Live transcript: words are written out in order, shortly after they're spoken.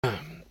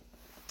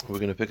We're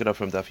going to pick it up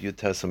from Daf Yud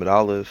Tes Amud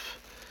Aleph.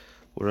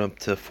 We're up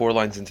to 4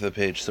 lines into the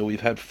page. So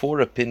we've had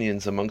 4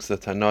 opinions amongst the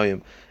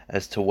Tanoim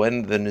as to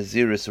when the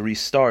Naziris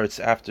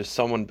restarts after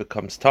someone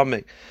becomes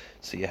Tameh.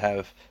 So you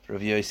have Rav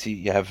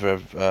Yossi,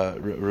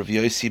 Rav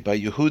Yossi by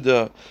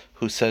Yehuda,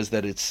 who says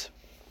that it's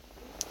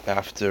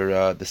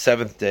after the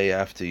 7th day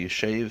after you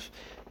shave.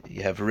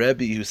 You have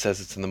Rebbe, who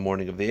says it's in the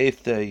morning of the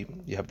 8th day.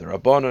 You have the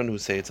Rabbanon, who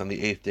say it's on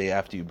the 8th day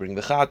after you bring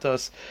the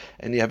Chatas.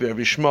 And you have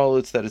Rabbi Shmuel,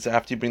 it's that it's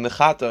after you bring the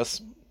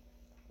Chatas.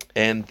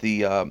 And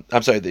you have the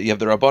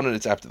Rabbanon,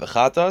 it's after the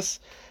Chatas.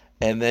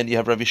 And then you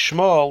have Rabbi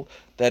Shmuel,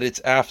 that it's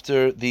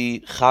after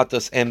the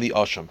Chatas and the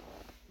Asham.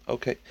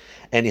 Okay.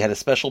 And he had a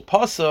special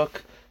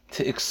pasuk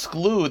to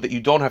exclude that you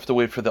don't have to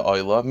wait for the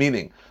Oila,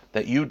 meaning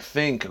that you'd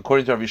think,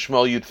 according to Rabbi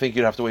Shmuel, you'd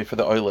have to wait for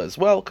the Oila as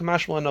well.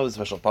 Kamashma knows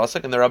the special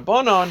pasuk, and the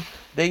Rabbanon,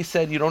 they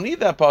said you don't need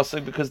that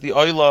pasuk because the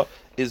Oila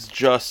is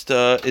just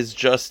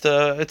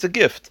it's a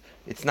gift.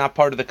 It's not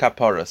part of the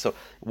kapara. So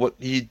what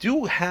you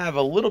do have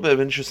a little bit of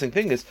an interesting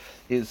thing is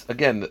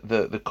again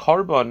the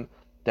carbon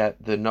that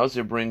the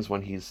Nazir brings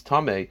when he's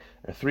tameh.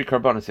 3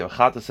 carbonas, you have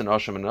chatas and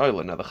asham and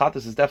oila. Now the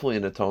chatas is definitely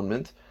an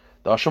atonement.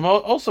 The asham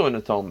also an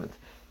atonement.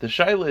 The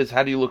shaila is,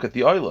 how do you look at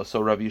the oila? So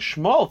Rabbi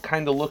Shmuel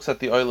kind of looks at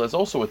the oila as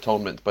also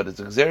atonement, but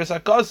it's exeris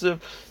hakasiv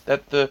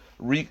that the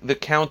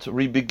count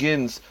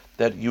re-begins,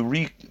 that you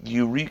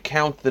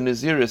recount the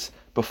naziris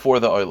before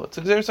the oila. It's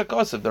exeris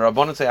hakasiv. The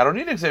Rabbanan say, I don't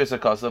need exeris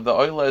hakasiv. The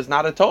oila is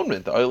not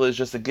atonement. The oila is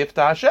just a gift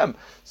to Hashem.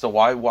 So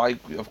why?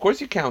 Of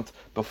course you count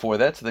before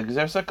that. So the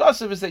exeris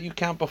hakasiv is that you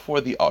count before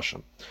the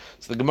asham.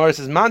 So the Gemara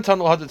says, Man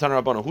tanul hadatan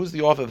Rabbanan. Who's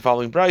the author of the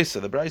following brisa?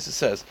 The brisa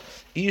says,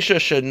 Isha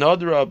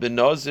shenadra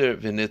benazir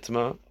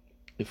v'nitma.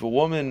 If a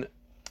woman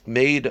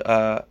made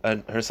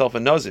herself a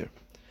nazir,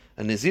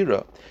 a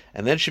nazira,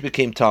 and then she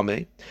became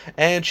tameh,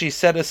 and she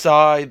set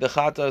aside the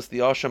chatas, the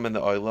asham, and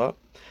the oila,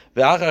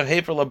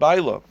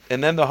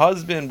 and then the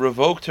husband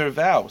revoked her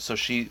vow, so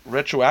she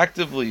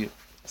retroactively,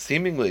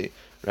 seemingly,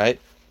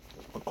 right,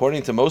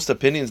 according to most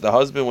opinions, the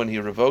husband, when he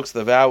revokes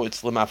the vow,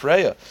 it's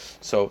lemafreya,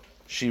 so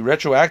she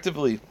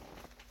retroactively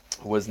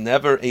was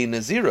never a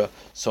nazira,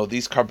 so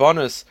these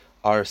karbanas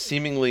are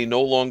seemingly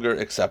no longer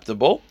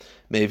acceptable.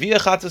 She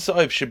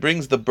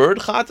brings the bird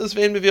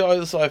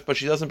chatas, but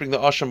she doesn't bring the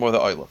asham or the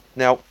oila.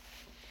 Now,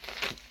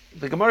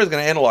 the Gemara is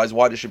going to analyze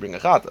why does she bring a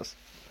chatas,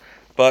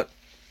 but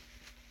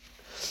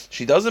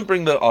she doesn't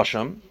bring the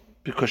asham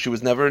because she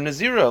was never a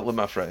nazira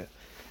lemafreya,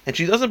 and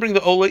she doesn't bring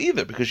the ola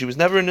either because she was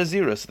never a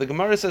nazira. So the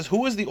Gemara says,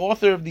 who is the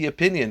author of the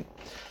opinion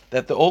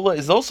that the ola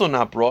is also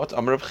not brought?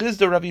 Amar Rav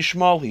Chizda Rabbi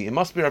Shmuel. It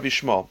must be Rabbi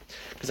Shmuel,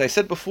 because I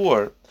said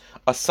before,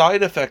 a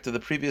side effect of the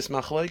previous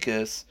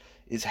machlokes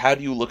is how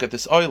do you look at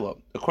this oila?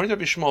 According to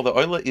Rabbi Shmuel, the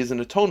oila is an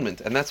atonement,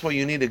 and that's why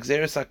you need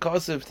exeris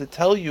hakasiv to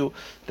tell you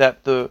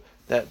that the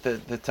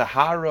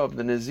tahara of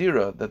the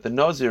nazira, that the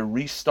nazir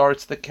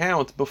restarts the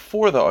count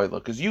before the oila,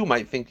 because you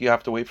might think you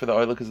have to wait for the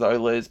oila because the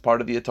oila is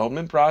part of the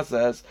atonement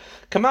process.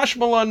 Kamash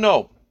malan,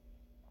 no.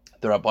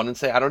 The Rabbanan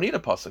say, I don't need a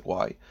pasuk.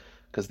 Why?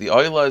 Because the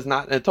oila is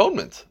not an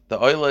atonement. The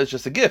oila is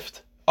just a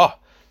gift.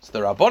 So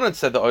the Rabbanan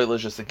said the oila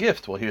is just a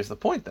gift. Well, here's the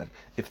point then.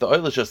 If the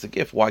oila is just a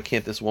gift, why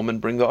can't this woman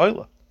bring the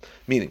oila?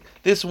 Meaning,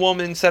 this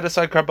woman set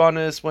aside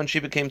karbanis when she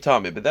became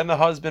tameh, but then the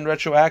husband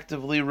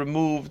retroactively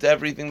removed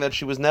everything that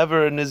she was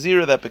never a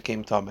nazira that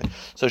became tameh.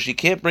 So she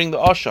can't bring the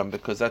asham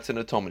because that's an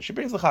atonement. She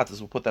brings the chatas,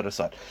 we'll put that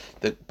aside.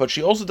 But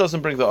she also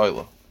doesn't bring the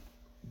oila.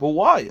 But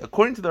why?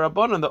 According to the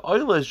Rabbanan, the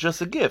oila is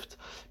just a gift.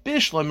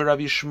 Bishlam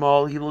Rabbi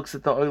Shmuel, he looks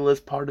at the oila as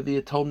part of the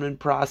atonement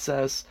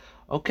process.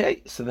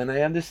 Okay, so then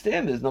I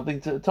understand there's nothing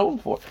to atone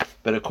for.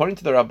 But according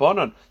to the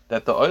Rabbanan,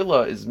 that the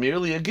oila is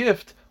merely a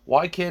gift,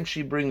 why can't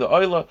she bring the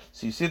oila?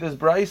 So you see this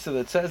brisa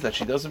that says that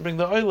she doesn't bring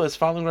the oila is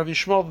following Rabbi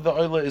Shmuel, that the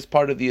oila is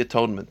part of the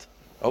atonement.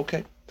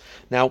 Okay.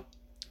 Now,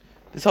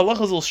 this halacha is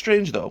a little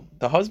strange though.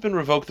 The husband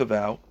revoked the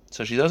vow,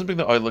 so she doesn't bring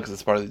the oila because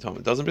it's part of the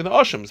atonement. Doesn't bring the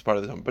asham as part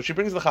of the atonement, but she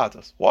brings the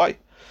chatas. Why?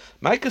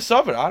 Micah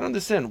Sover, I don't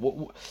understand.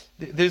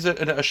 There's a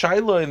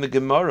shaila in the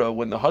Gemara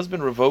when the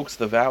husband revokes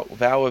the vow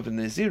of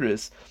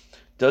Naziris.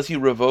 Does he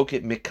revoke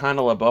it mikan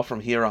alaba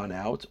from here on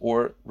out,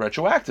 or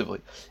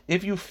retroactively?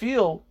 If you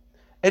feel,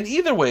 and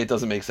either way it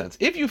doesn't make sense.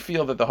 If you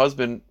feel that the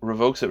husband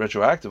revokes it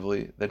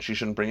retroactively, then she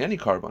shouldn't bring any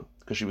carbon,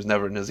 because she was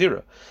never a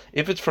nazira.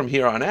 If it's from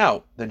here on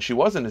out, then she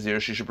was a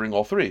nazira, she should bring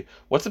all 3.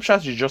 What's the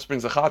pshat? She just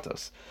brings the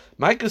chatas.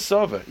 My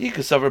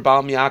kasavar,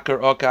 bal miakar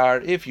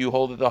okar, if you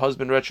hold that the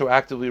husband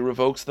retroactively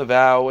revokes the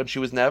vow and she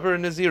was never a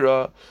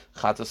nazira,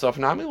 chatas of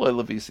nami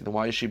levisi, then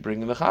why is she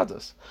bringing the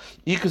chatas?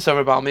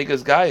 Ikasavar bal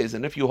megas guys,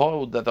 and if you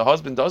hold that the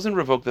husband doesn't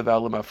revoke the vow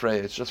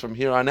lemafrei, it's just from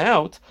here on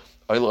out,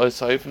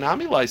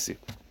 nami laisi,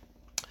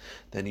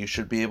 then you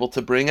should be able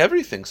to bring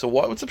everything. So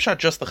what's the pshat?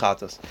 Just the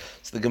chatas.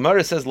 So the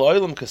Gemara says,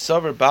 Lo'ilam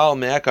kasavar bal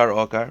me'akar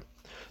okar.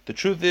 The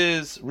truth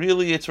is,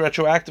 really, it's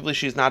retroactively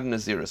she's not a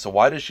nazira. So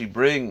why does she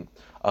bring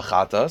a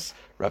chatas?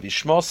 Rabbi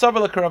Shmuel savar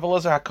like Rav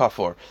Elazar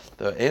HaKafor.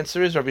 The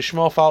answer is Rabbi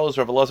Shmuel follows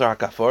Rav Elazar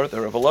HaKafor. The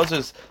Rav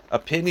Elazar's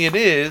opinion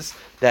is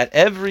that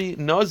every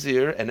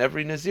nazir and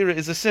every nazira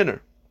is a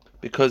sinner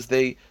because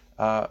they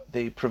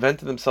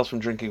prevented themselves from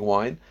drinking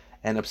wine,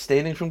 and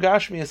abstaining from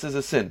Gashmias is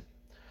a sin.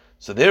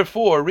 So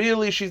therefore,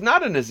 really, she's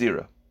not a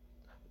Nazira.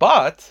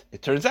 But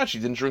it turns out she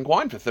didn't drink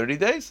wine for 30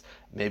 days.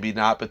 Maybe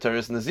not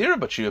B'teres Nazira,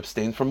 but she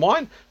abstained from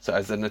wine. So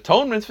as an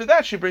atonement for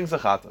that, she brings a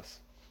Chatas.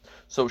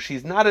 So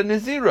she's not a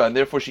Nazira, and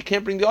therefore she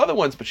can't bring the other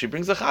ones, but she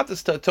brings a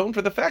Chatas to atone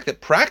for the fact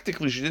that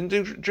practically she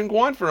didn't drink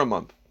wine for a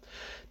month.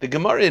 The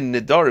Gemara in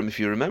Nedarim, if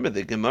you remember,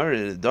 the Gemara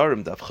in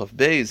Nedarim, Daf Chav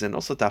Beis, and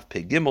also Daf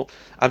Pei Gimel,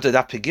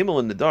 Daf Pei Gimel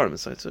in Nedarim,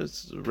 so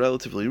it's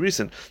relatively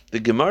recent. The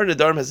Gemara in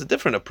Nedarim has a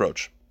different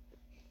approach.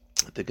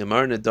 The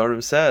Gemara in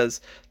Nedarim says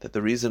that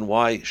the reason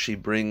why she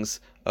brings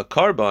a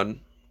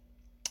carbon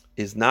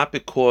is not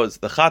because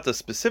the chatas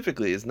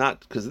specifically is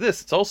not because of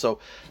this. It's also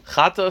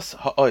chatas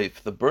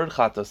ha'oif. The bird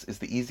chatas is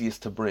the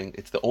easiest to bring.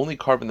 It's the only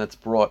carbon that's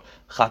brought,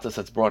 chatas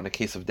that's brought in a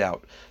case of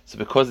doubt. So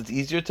because it's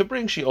easier to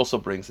bring, she also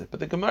brings it. But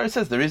the Gemara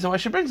says the reason why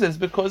she brings it is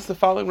because the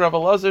following Rav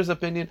Elazar's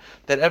opinion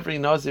that every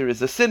Nazir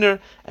is a sinner,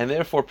 and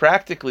therefore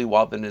practically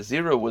while the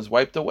Nazira was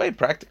wiped away,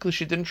 practically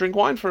she didn't drink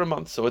wine for a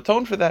month. So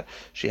atone for that,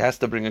 she has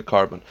to bring a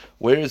carbon.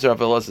 Where is Rav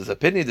Elazar's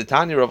opinion? The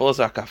Tanya Rav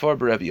Elazar kafar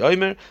b'Revi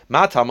Omer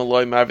ma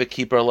tamaloi marve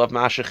keeper love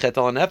masha chetal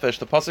nefesh.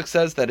 The pasuk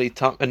says that a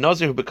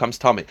Nazir who becomes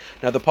tamei.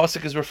 Now the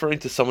pasuk is referring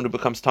to someone who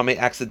becomes tamei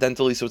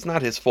accidentally, so it's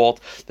not his fault.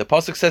 The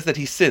pasuk says that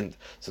he sinned.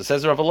 So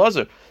says Rav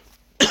Elazar,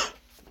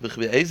 what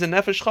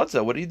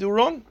do you do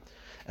wrong?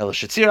 The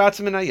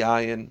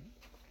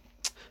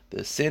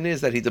sin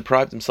is that he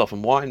deprived himself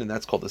from wine, and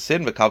that's called a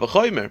sin. And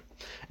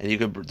you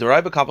could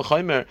derive a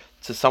kavachomer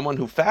to someone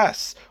who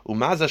fasts.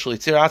 Someone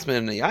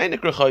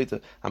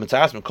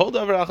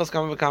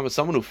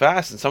who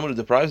fasts and someone who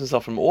deprives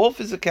himself from all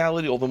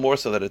physicality, all the more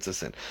so that it's a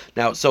sin.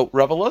 Now, so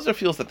Rav Elazar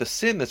feels that the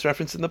sin that's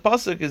referenced in the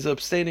pasuk is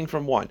abstaining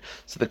from wine.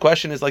 So the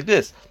question is like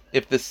this: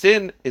 if the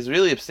sin is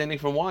really abstaining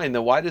from wine,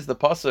 then why does the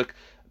pasuk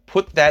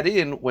put that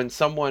in when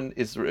someone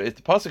is, if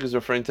the pasuk is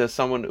referring to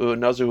someone, a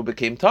Nazir who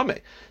became tamei?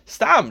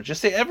 Stam,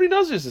 just say every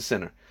Nazir is a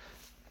sinner.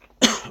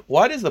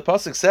 Why does the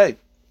pasuk say,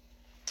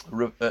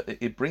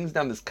 it brings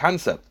down this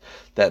concept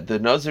that the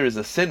Nazir is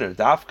a sinner,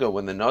 dafka,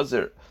 when the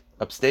Nazir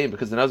abstained,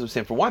 because the Nazir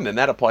abstained from wine, then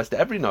that applies to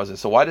every Nazir.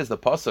 So why does the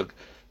pasuk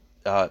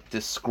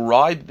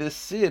describe this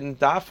sin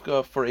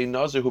dafka for a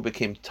Nazir who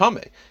became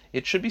tamei?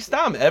 It should be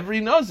stam.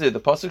 Every Nazir, the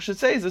pasuk should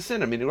say, is a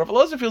sinner. Meaning Rav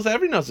Elazar feels that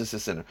every Nazir is a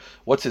sinner.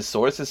 What's his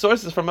source? His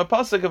source is from a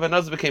pasuk of a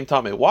Nazir became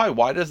tamei. Why?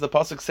 Why does the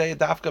pasuk say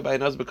dafka by a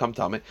Nazir become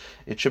tamei?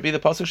 It should be the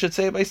pasuk should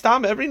say by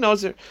stam every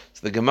Nazir.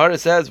 So the Gemara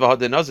says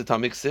v'had Nazir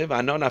tamik siv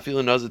anon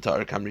afilu Nazir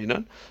tar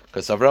kamrinan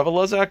because of Rav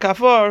Elazar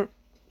kafar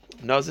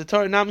Nazir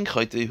tar namin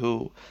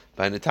chaytehu.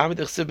 The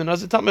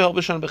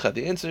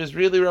answer is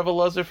really Rav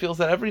Elazar feels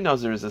that every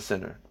Nazir is a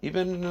sinner,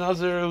 even a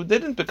Nazir who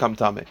didn't become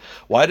tamei.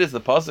 Why does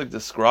the pasuk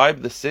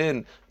describe the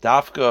sin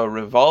dafka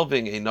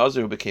revolving a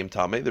Nazir who became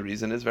tamei? The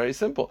reason is very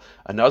simple: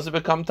 a Nazir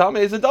become tamei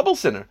is a double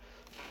sinner,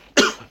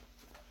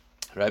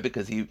 right?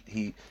 Because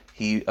he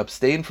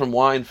abstained from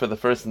wine for the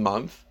first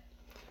month,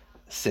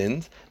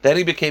 sinned, then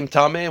he became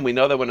tamei, and we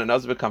know that when a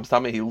Nazir becomes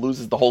tamei, he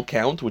loses the whole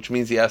count, which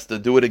means he has to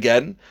do it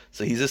again.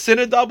 So he's a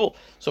sinner double.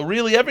 So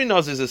really, every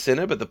Nazir is a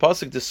sinner, but the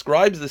pasuk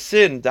describes the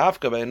sin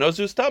dafka by a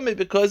Nazir who's tamei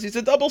because he's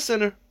a double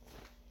sinner.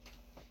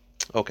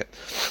 Okay,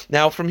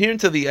 now from here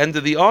until the end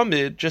of the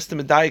Amid, just to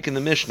medayik in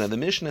the Mishnah. The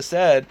Mishnah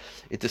said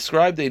it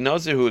described a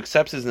Nazir who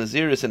accepts his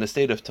Naziris in a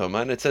state of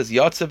Tuma, and it says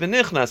Yatsa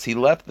v'nichnas, he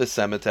left the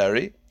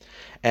cemetery,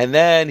 and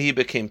then he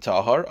became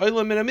tahar.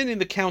 Olam min aminin,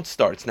 the count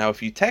starts. Now,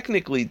 if you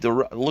technically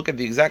look at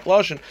the exact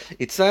lashon,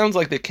 it sounds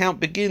like the count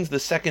begins the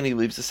second he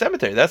leaves the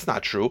cemetery. That's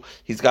not true.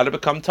 He's got to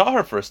become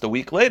tahar first. A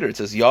week later, it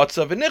says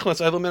Yatsa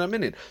v'nichnas olam min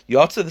aminin.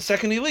 Yatsa the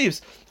second he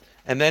leaves.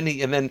 And then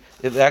the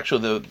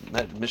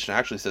Mishnah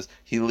actually says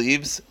he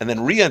leaves and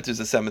then re-enters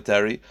the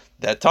cemetery.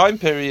 That time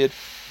period,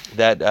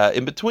 that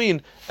in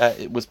between,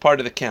 it was part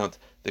of the count.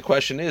 The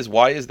question is,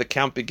 why is the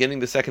count beginning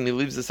the second he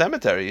leaves the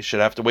cemetery? He should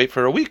have to wait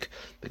for a week.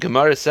 The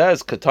Gemara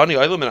says, "Katani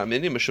olam and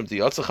amini mishum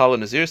tiyatzachal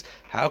naziris."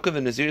 How could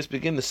the naziris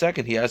begin the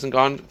second? He hasn't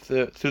gone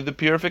through the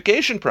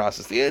purification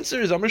process. The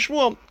answer is Amar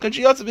Shmuel. That's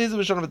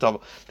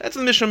what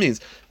the Mishnah means.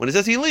 When it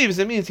says he leaves,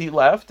 it means he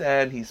left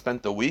and he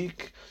spent a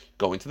week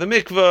going to the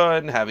mikveh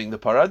and having the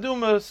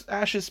paradumas,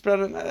 ashes spread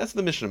on. That's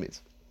what the Mishnah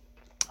means.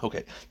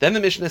 Okay. Then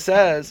the Mishnah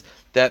says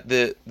that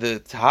the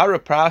tahara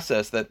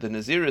process that the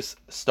Naziris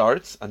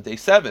starts on day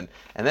 7,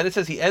 and then it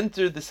says he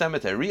entered the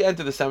cemetery,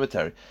 re-entered the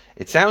cemetery.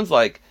 It sounds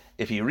like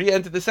if he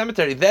re-entered the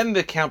cemetery, then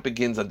the count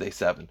begins on day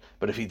 7.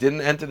 But if he didn't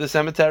enter the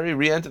cemetery,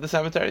 re-enter the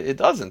cemetery, it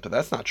doesn't. But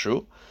that's not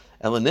true.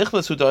 That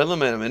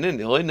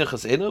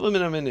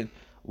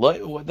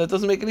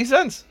doesn't make any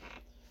sense.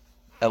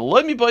 Now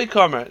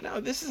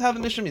this is how the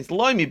Mishnah means.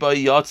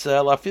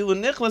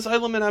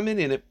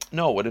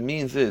 No, what it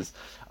means is,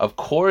 of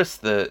course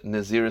the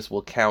Naziris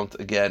will count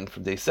again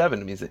from day 7.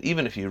 It means that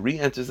even if he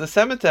re-enters the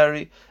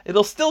cemetery,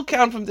 it'll still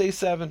count from day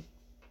 7.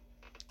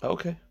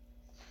 Okay.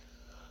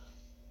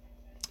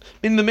 I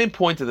mean, the main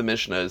point of the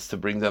Mishnah is to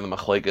bring down the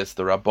Machlekes,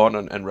 the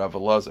Rabbanan and Rav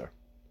Elazar.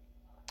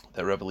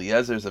 That Rav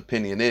Eliezer's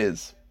opinion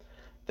is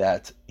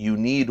that you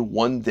need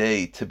 1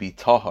 day to be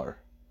tahar.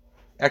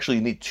 Actually,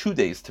 you need 2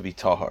 days to be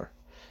tahar,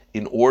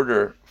 in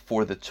order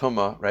for the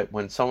tuma, right?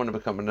 When a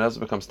nazir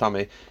becomes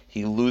tamei,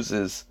 he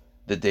loses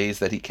the days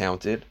that he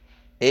counted,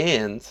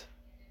 and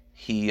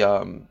he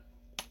loses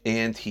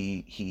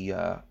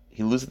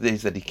the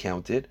days that he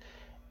counted,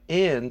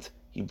 and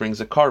he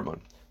brings a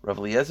carbon. Rav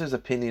Eliezer's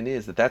opinion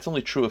is that that's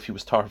only true if he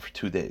was tahor for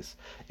 2 days.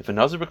 If a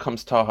nazir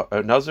becomes tahor,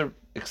 a nazir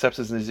accepts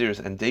his naziris,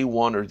 and day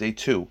 1 or day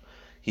 2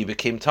 he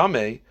became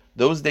tamei,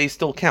 those days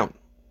still count.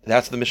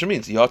 That's what the Mishnah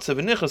means.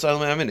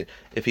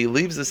 If he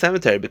leaves the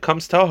cemetery,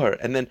 becomes tahor,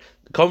 and then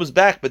comes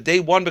back, but day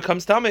 1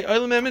 becomes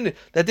tamei,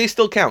 that day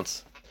still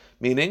counts.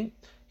 Meaning,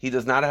 he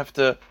does not have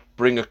to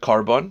bring a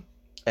carbon,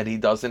 and he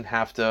doesn't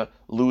have to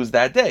lose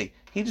that day.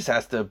 He just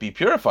has to be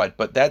purified,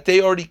 but that day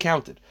already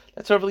counted.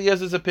 That's Rav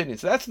Eliezer's opinion.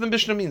 So that's what the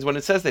Mishnah means when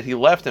it says that he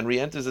left and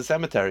re-enters the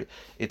cemetery.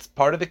 It's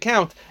part of the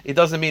count. It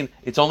doesn't mean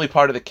it's only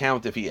part of the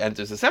count if he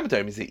enters the cemetery.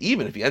 It means that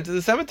even if he enters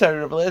the cemetery,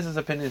 Rav Eliezer's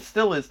opinion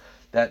still is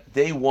that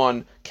day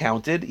 1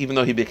 counted, even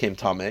though he became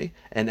tamei,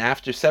 and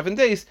after 7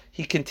 days,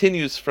 he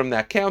continues from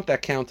that count.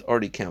 That count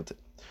already counted.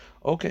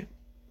 Okay.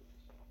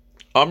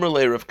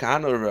 Amrle Rav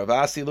Kana Rav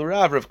Asi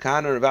l'Rav. Rav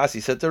Kana Rav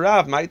Asi said to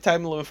Rav, "My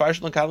time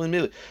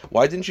mili.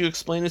 Why didn't you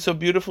explain it so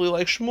beautifully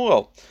like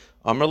Shmuel?"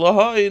 Amrle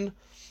Hain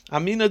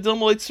Amina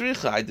Dilma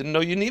Tzricha. I didn't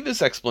know you need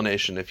this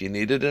explanation. If you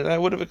needed it, I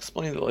would have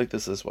explained it like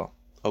this as well.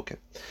 Okay.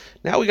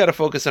 Now we got to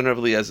focus on Rav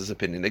Eliezer's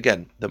opinion.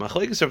 Again, the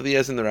machlekes of Rav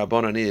Eliezer and the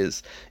Rabbanan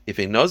is if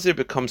a nazir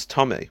becomes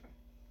tamei.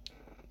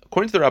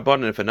 According to the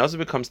Rabbanan, if a nazir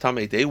becomes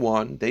tamei day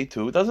 1, day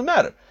 2, it doesn't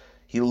matter.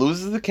 He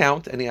loses the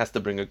count and he has to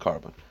bring a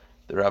carbon.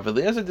 The Rav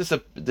Eliezer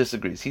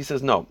disagrees. He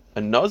says no.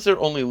 A nazir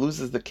only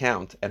loses the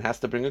count and has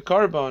to bring a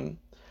carbon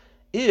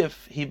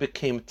if he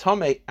became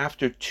tamei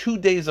after 2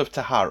 days of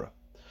tahara.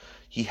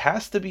 He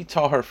has to be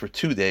tahar for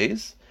 2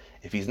 days.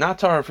 If he's not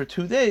tahar for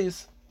 2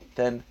 days,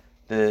 then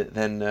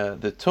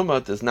the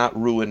tumah does not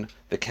ruin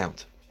the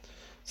count.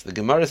 So the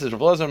Gemara says,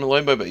 what's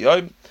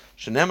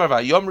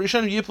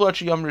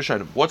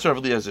Rav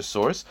Eliezer's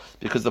source?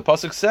 Because the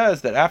pasuk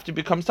says that after he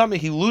becomes tamei,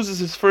 he loses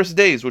his first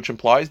days, which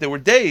implies there were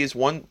days,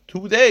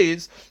 1-2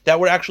 days, that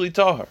were actually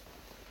tahar.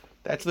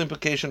 That's the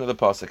implication of the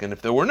pasuk. And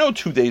if there were no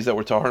 2 days that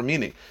were tahar,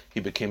 meaning he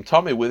became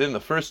tamei within the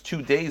first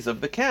 2 days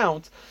of the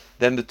count,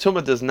 then the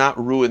tumah does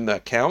not ruin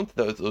that count.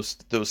 Those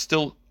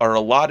still are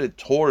allotted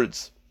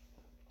towards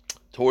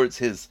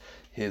his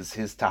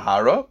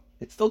tahara.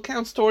 It still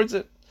counts towards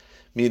it.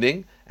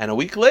 Meaning, and a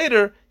week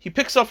later, he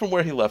picks up from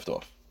where he left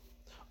off.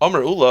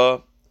 Amar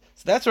Ula.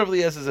 So that's Rav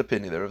Eliezer's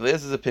opinion. Rav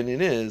Eliezer's opinion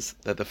is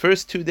that the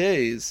first 2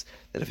 days,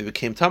 that if he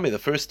became tamei, the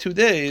first 2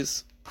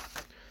 days,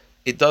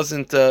 it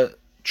doesn't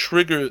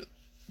trigger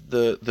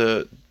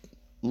the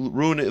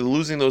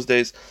losing those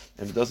days,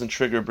 and it doesn't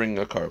trigger bringing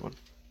a carbon.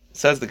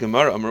 Says the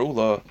Gemara, Amar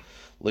Ula,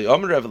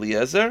 Le'amar Rav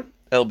Eliezer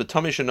el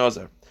betamei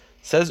shenazar.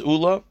 Says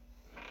Ula,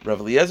 Rav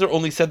Eliezer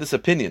only said this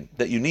opinion,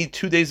 that you need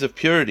 2 days of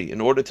purity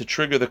in order to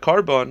trigger the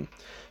carbon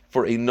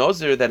for a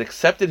nazir that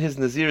accepted his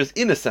naziris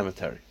in a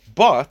cemetery.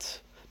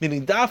 But,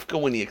 meaning dafka,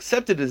 when he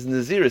accepted his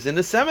naziris in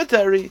a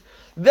cemetery,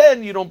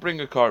 then you don't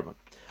bring a carbon.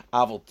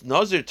 Avol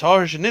nazir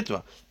tahar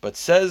shenitva. But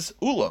says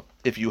Ula,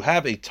 if you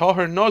have a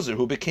tahar nazir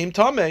who became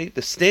tamei,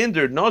 the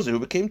standard nazir who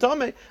became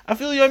tamei,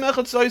 afil yom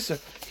echad soiser.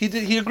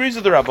 He agrees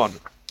with the Rabbanan.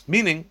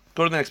 Meaning,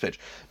 go to the next page.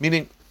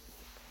 Meaning,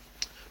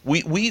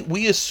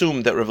 we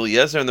assume that Rav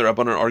Eliezer and the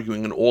Rabbanan are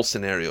arguing in all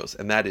scenarios,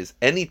 and that is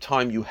any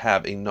time you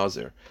have a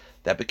nazir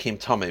that became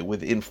tamei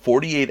within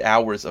 48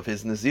 hours of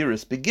his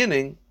naziris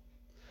beginning,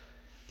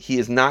 he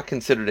is not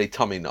considered a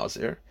tamei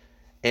nazir,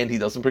 and he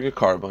doesn't bring a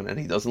carbon, and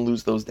he doesn't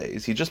lose those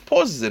days. He just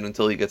pauses it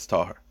until he gets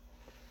tahar.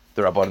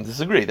 The Rabbanan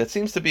disagree. That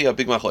seems to be a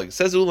big machlokes.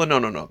 Says Ula, no.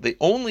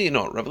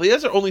 Rav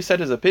Eliezer only said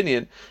his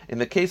opinion in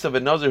the case of a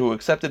nazir who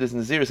accepted his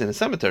naziris in a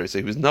cemetery. So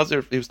he was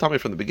tamei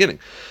from the beginning.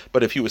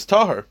 But if he was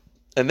tahar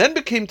and then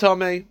became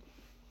tamei,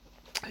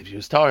 the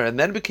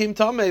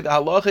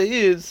halacha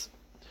is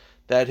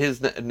that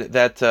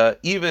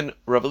even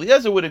Rav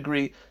Eliezer would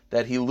agree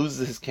that he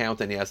loses his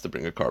count and he has to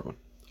bring a carbon.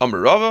 Amar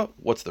Rava,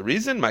 what's the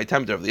reason? My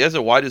time to Rav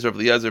Eliezer. Why does Rav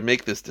Eliezer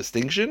make this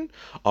distinction?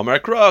 Amar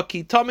Kra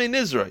ki tamei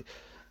nizrei.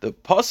 The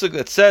pasuk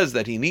that says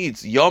that he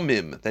needs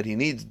yomim, that he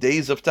needs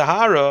days of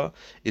tahara,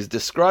 is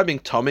describing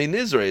tamei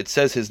nizrei. It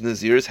says his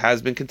naziris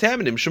has been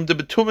contaminated. Mishum de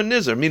betuma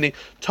nizr, meaning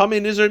tamei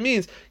nizr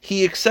means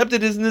he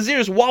accepted his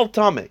naziris while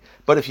tamei.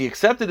 But if he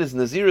accepted his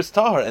naziris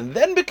tahar and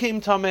then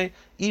became tamei,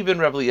 even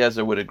Rav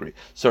Eliezer would agree.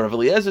 So Rav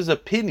Eliezer's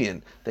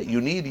opinion that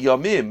you need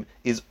yomim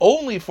is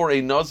only for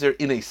a nazir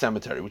in a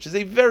cemetery, which is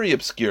a very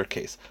obscure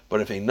case.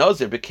 But if a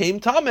nazir became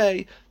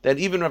tamei, then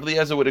even Rav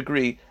Eliezer would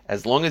agree,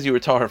 as long as you were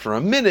tahar for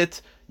a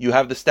minute, you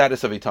have the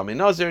status of a tamei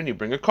nazir, and you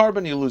bring a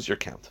carbon, you lose your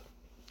count.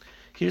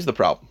 Here's the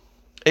problem.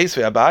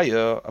 Eisve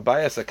Abaya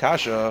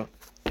Sakasha.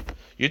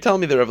 You're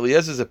telling me that Rav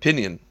Eliezer's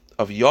opinion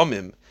of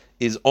yomim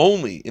is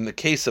only in the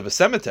case of a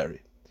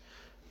cemetery.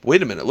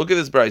 Wait a minute, look at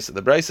this brisa.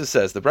 The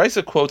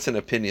brisa quotes an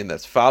opinion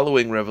that's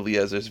following Rav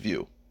Eliezer's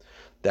view,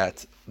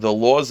 that the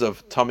laws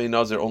of tamei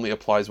nazir only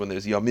applies when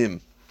there's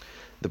yomim.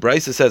 The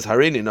brisa says,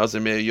 Harini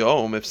nazir me'er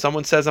yom, if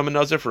someone says I'm a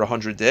nazir for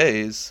 100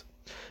 days,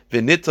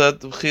 V'nita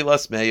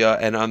chilas meya,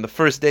 and on the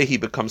first day he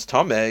becomes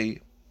tamei,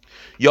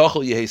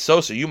 Yachol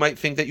yehesoser. You might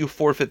think that you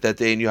forfeit that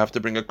day and you have to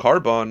bring a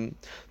carbon.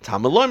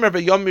 Tamaloim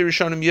reva yomim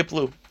rishonim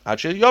yiplu.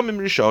 Achil yomim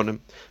rishonim.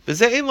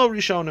 V'zeh ein lo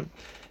rishonim.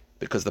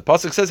 Because the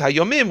pasuk says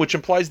hayomim, which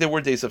implies there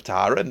were days of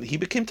tahara, and he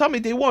became tummy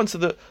day one. So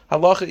the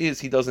halacha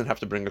is he doesn't have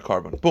to bring a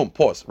carbon. Boom.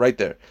 Pause right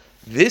there.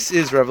 This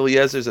is Rav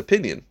Eliezer's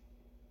opinion,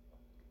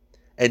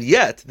 and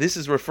yet this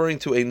is referring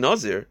to a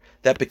nazir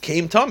that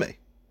became tummy.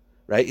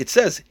 Right? It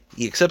says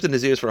he accepted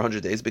nazirs for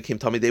 100 days, became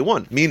tummy day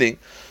one, meaning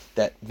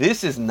that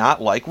this is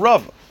not like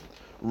Rava.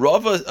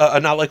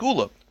 Not like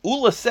Ula.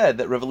 Ula said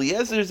that Rav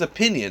Eliezer's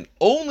opinion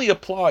only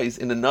applies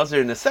in a nazir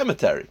in a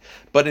cemetery,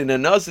 but in a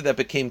nazir that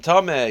became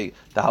tamei,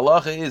 the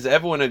halacha is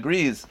everyone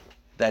agrees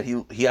that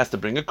he has to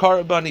bring a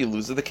carbon, he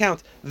loses the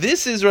count.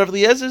 This is Rav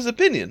Eliezer's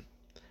opinion,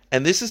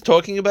 and this is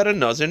talking about a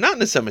nazir not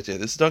in a cemetery.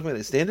 This is talking about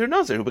a standard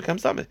nazir who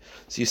becomes tamei.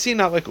 So you see,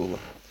 not like Ula.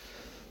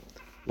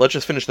 Let's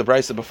just finish the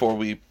brisa before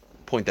we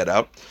point that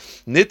out.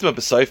 Nitma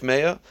b'saif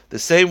meya, the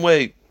same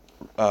way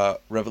Rav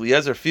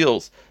Eliezer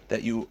feels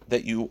that you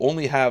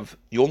only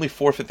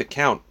forfeit the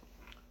count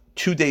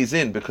 2 days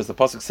in because the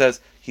pasuk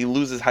says he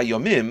loses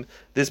hayomim.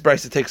 This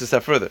brisa takes a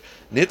step further.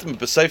 Nitma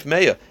b'saif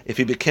meya, if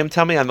he became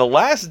tamei on the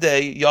last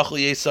day, yachol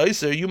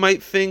yesaiser, you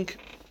might think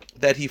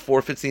that he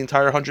forfeits the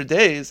entire 100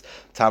 days.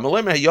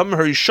 Tamalem hayomim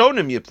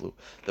harishonim yiplu.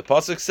 The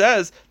pasuk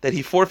says that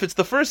he forfeits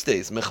the first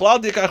days,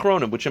 mechlal dik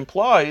achronim, which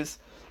implies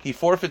he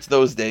forfeits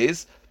those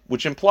days,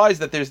 which implies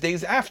that there's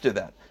days after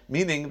that.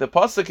 Meaning, the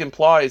pasuk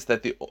implies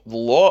that the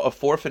law of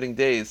forfeiting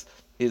days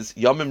is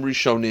yamim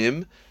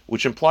rishonim,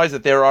 which implies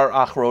that there are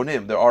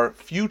achronim, there are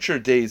future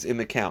days in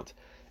the count.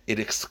 It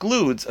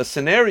excludes a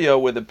scenario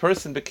where the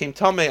person became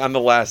tamei on the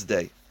last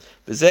day.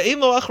 V'ze'ein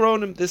lo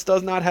achronim, this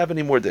does not have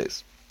any more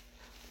days.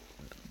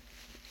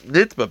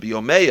 Nitba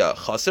biyomeya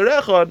chaser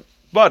echad,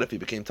 but if he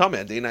became tamei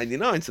on day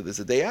 99, so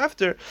there's a day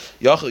after,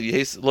 so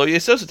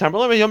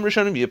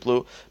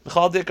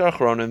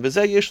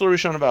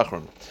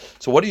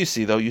what do you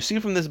see though? You see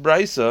from this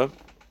brisa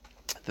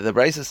that the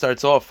brisa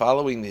starts off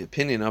following the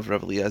opinion of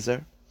Rav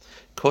Eliezer,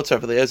 quotes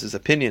Rav Eliezer's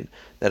opinion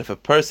that if a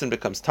person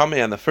becomes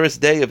tamei on the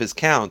first day of his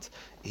count,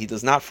 he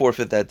does not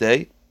forfeit that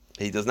day,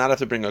 he does not have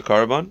to bring a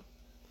carbon.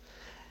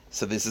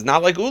 So this is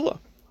not like Ula.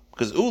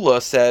 Because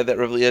Ula said that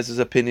Rav Eliezer's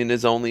opinion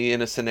is only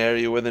in a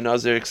scenario where the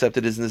Nazir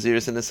accepted his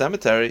Naziris in a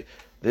cemetery.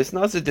 This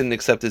Nazir didn't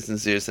accept his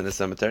Naziris in a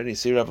cemetery. And you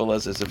see Rav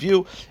Eliezer's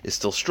view is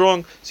still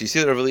strong. So you see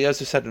that Rav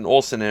Eliezer said in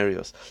all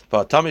scenarios.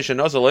 The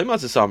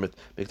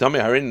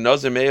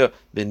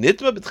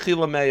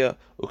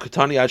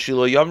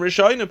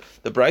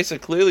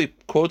Brisa clearly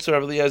quotes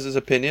Rav Eliezer's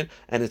opinion,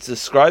 and it's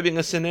describing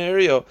a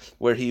scenario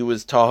where he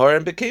was tahar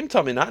and became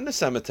tamei, not in a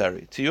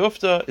cemetery. To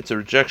Yufta, it's a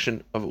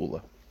rejection of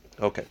Ula.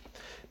 Okay.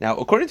 Now,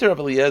 according to Rav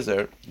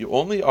Eliezer, you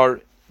only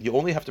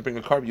have to bring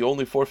a carbon, you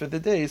only forfeit the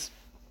days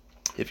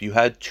if you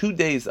had 2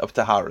 days of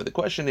tahara. The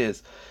question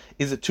is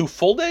it 2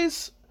 full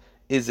days?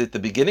 Is it the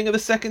beginning of the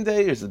second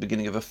day? Or is it the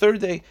beginning of the third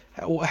day?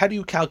 How do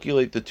you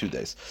calculate the 2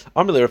 days?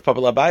 Amalei Rav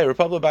Papa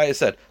Labaya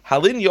said,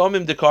 Halin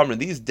Yomim Dekarman,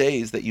 these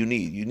days that you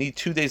need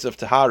 2 days of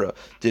Tahara.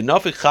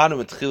 Dinafik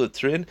Chanum Tchilat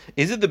Trin,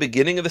 is it the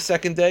beginning of the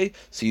second day?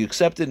 So you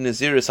accepted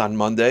Naziris on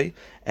Monday,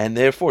 and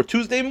therefore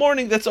Tuesday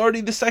morning, that's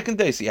already the second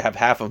day. So you have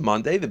half of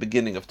Monday, the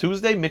beginning of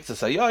Tuesday, Mixas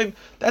Hayayim,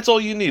 that's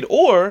all you need.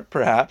 Or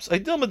perhaps,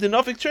 Idilma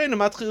Dinafik Train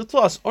Matchilat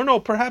Plus, or no,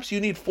 perhaps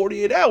you need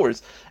 48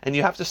 hours, and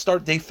you have to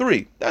start day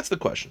 3. That's the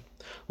question.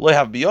 Lo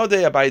have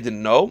biyodei, Abai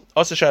didn't know.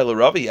 Osashai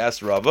Rava, he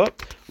asked Rava.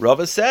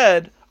 Rava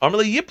said,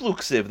 Amarle Yiplu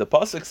Ksiv. The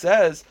pasuk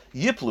says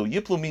Yiplu.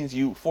 Yiplu means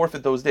you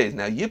forfeit those days.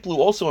 Now Yiplu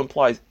also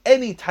implies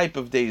any type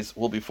of days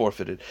will be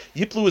forfeited.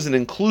 Yiplu is an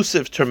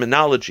inclusive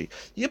terminology.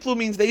 Yiplu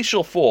means they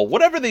shall fall.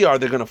 Whatever they are,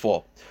 they're going to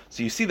fall.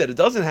 So you see that it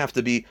doesn't have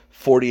to be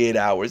 48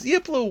 hours.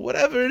 Yiplu,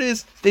 whatever it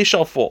is, they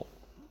shall fall.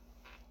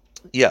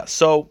 Yeah.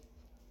 So,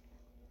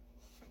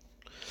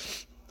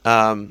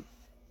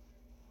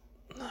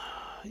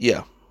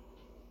 yeah.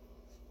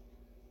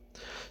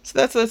 So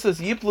that says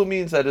Yiplu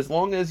means that as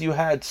long as you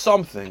had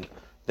something,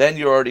 then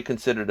you're already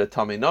considered a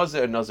Tamei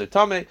Nazir, a Nazir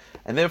Tamei,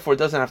 and therefore it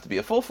doesn't have to be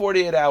a full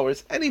 48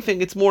 hours.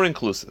 Anything, it's more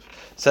inclusive.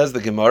 Says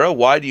the Gemara,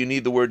 why do you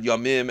need the word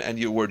Yamim and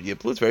your word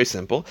Yiplu? It's very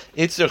simple.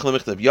 You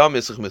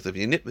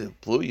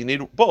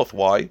need both.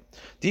 Why?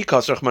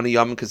 Because if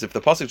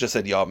the pasuk just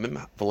said Yamim,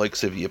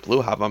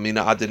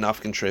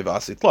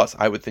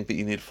 I would think that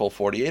you need full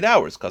 48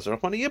 hours. No,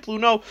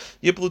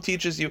 Yiplu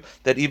teaches you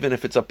that even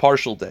if it's a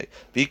partial day,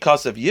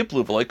 because of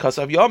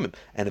Yiplu,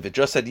 and if it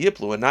just said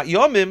Yiplu and not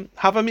Yamim,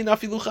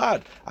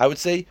 I would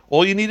say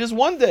all you need is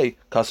 1 day.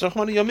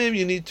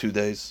 You need 2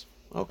 days.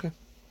 Okay.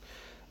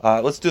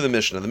 Let's do the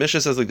Mishnah. The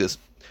Mishnah says like this.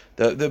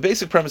 The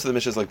basic premise of the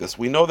Mishnah is like this.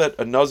 We know that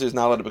a Nazir is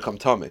not allowed to become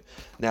Tamei.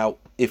 Now,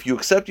 if you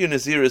accept your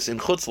Naziris in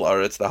Chutz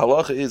La'aretz, the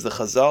halacha is the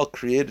Chazal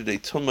created a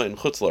Tumah in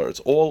Chutz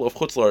La'aretz. All of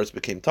Chutz La'aretz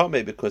became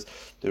Tamei because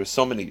there were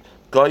so many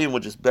Goyim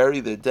would just bury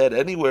their dead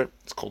anywhere.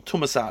 It's called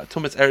Tumas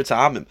Eretz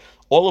Ha'amim.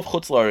 All of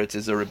Chutz La'aretz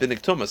is a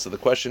rabbinic Tumah. So the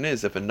question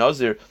is, if a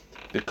Nazir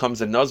becomes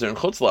a Nazir in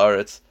Chutz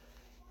La'aretz,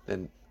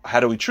 then how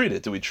do we treat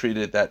it? Do we treat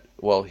it that,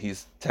 well,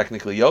 he's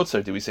technically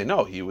Yotzer? Do we say,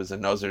 no, he was a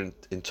Nazir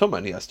in Tumah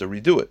and he has to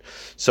redo it?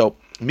 So,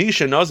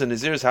 Misha Nazir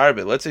Nazir is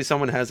Harbit. Let's say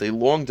someone has a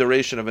long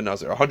duration of a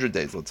Nazir, 100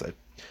 days, let's say,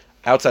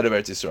 outside of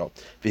Eretz Yisrael.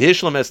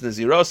 V'hishlam es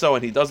Naziroso,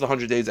 and he does the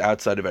 100 days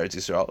outside of Eretz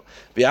Yisrael.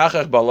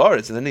 V'achach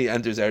balaretz, and then he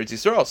enters Eretz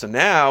Yisrael. So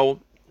now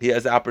he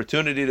has the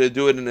opportunity to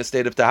do it in a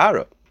state of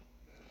Tahara.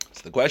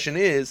 So the question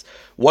is,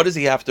 what does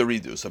he have to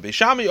redo? So Beis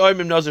Shammai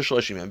oimim nazir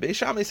shloshim yom. Beis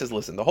Shammai says,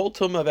 listen, the whole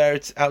tumah of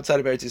Eretz, outside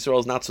of Eretz Yisrael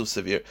is not so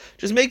severe.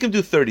 Just make him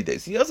do 30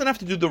 days. He doesn't have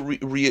to do the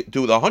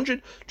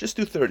 100, just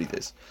do 30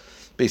 days.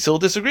 Beis Hillel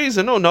disagrees,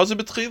 and no, nazir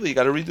b'tchila, you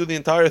got to redo the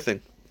entire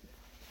thing.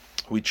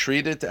 We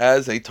treat it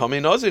as a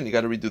tamei nazir, and you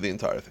got to redo the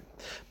entire thing.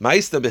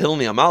 Ma'ista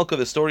b'Hilni Amalka,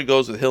 the story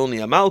goes with Hilni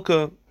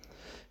Amalka.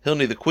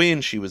 Hilni the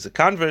queen, she was a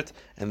convert,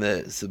 and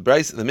the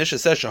Mishnah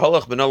says,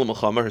 "Sheholach benol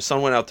milchama," her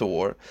son went out to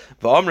war.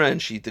 V'amra, and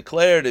she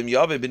declared, "Im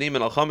yave benim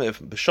al chama, if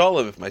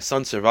b'shalom, if my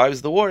son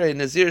survives the war, a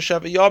nazir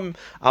shava yom,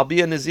 I'll be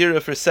a nazira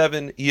for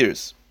 7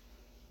 years."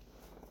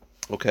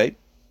 Okay.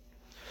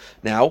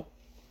 Now,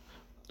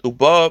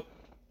 uba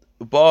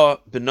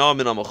bena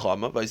min al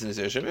milchama, v'is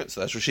nazir shava.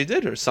 So that's what she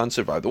did. Her son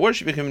survived the war.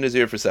 She became a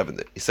nazir for 7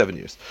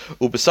 years.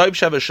 Ubasayib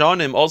shava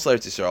shanim also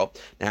Eretz Yisrael.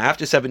 Now,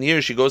 after 7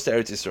 years, she goes to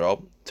Eretz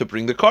Yisrael to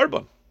bring the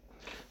carbon.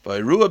 She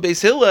entered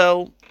Eretz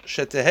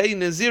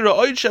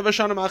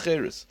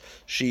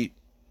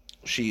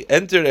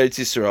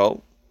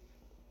Yisrael.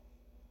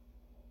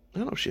 I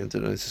don't know if she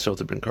entered Eretz Yisrael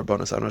to bring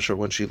karbanos. I'm not sure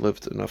when she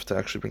lived enough to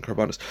actually bring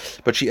karbanos.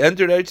 But she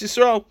entered Eretz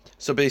Yisrael.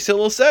 So Beis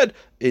Hillel said,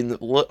 in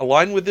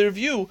line with their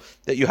view,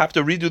 that you have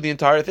to redo the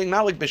entire thing.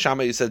 Not like Beis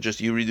Shammai, you said just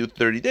you redo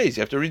 30 days.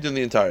 You have to redo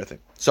the entire thing.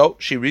 So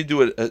she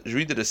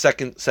redid a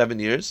second 7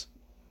 years.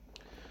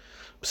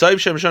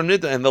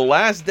 And the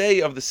last day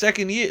of the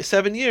second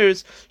 7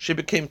 years, she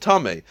became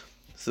Tameh.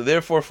 So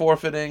therefore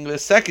forfeiting the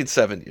second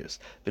 7 years.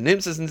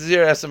 Benim says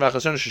Nazir,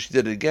 she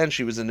did it again.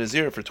 She was a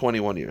Nazir for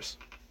 21 years.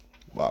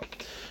 Wow.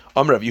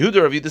 Rav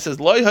Yehuda says,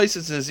 Loi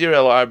haisis Nazir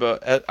el arba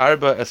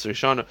esrei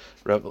shana.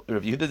 Rav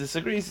Yehuda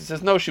disagrees. He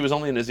says, no, she was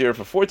only a Nazir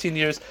for 14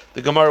 years.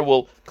 The Gemara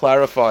will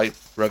clarify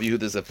Rav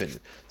Yehuda's opinion.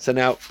 So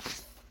now,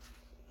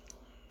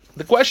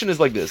 the question is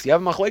like this: you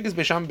have machlekes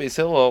Beis Shammai Beis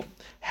Hillel,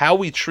 how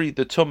we treat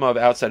the tumah of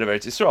outside of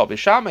Eretz Yisrael. Beis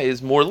Shammai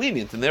is more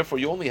lenient, and therefore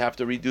you only have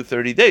to redo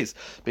 30 days.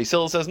 Beis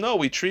Hillel says, no,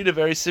 we treat it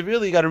very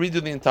severely. You got to redo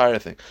the entire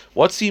thing.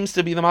 What seems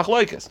to be the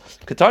machlekes?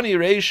 Katani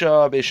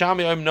Reisha Beis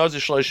Shammai oim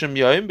nazir shloshim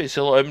yom, Beis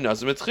Hillel oim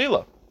nazir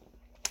mitchila.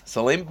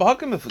 Salim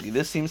b'hakim.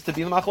 This seems to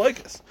be the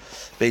machlekes.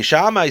 Beis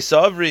Shammai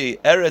savri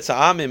Eretz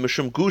Ha'amim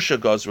mishum gusha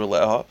gazru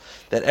leha,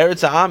 that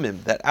Eretz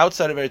Ha'amim, that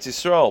outside of Eretz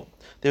Yisrael,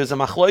 there's a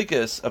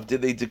machlokes of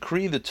did they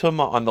decree the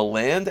tumah on the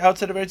land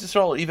outside of Eretz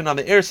Yisrael or even on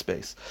the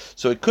airspace.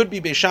 So it could be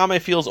Beis Shammai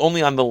feels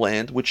only on the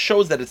land, which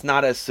shows that it's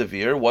not as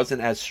severe,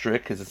 wasn't as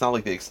strict, because it's not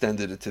like they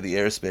extended it to the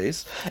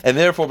airspace. And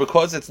therefore,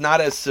 because it's not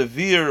as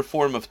severe a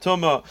form of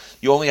tumah,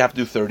 you only have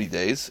to do 30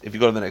 days. If you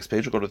go to the next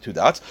page, we'll go to 2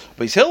 dots.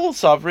 Beis Hillel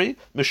savri,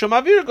 mishum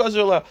avir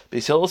gazurla.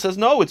 Beis Hillel says,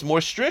 no, it's more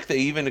strict. They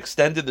even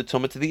extended the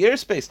tumah to the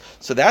airspace.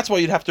 So that's why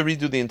you'd have to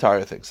redo the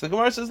entire thing. So the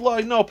Gemara says,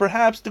 no,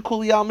 perhaps the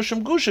kuliyal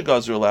mishum gusha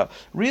gazurla.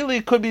 Really,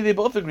 could be they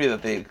both agree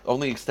that they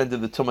only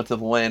extended the tumah to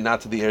the land, not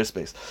to the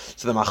airspace.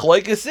 So the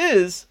machlokes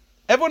is,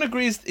 everyone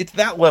agrees it's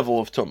that level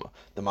of tumah.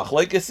 The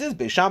machlokes is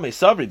Beis Shammai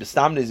savri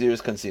b'stam nazir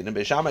is considered. And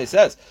Beis Shammai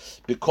says,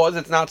 because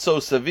it's not so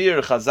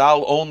severe,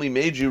 Chazal only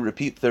made you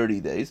repeat 30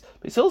 days.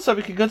 Beis Hillel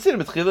savri can consider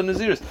mitchila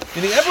naziris.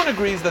 Meaning everyone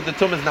agrees that the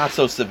tumah is not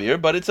so severe,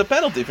 but it's a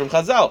penalty from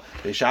Chazal.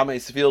 Beis Shammai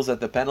feels that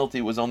the penalty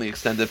was only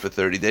extended for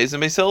 30 days,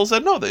 and Beis Hillel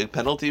said no, the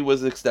penalty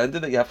was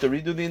extended, that you have to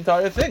redo the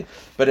entire thing.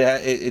 But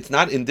it's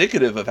not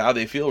indicative of how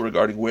they feel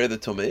regarding where the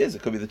tumah is.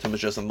 It could be the tumah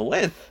is just on the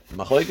land. The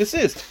machlokes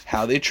is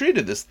how they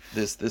treated this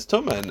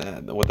tumah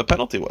and what the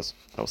penalty was.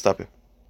 I'll stop here.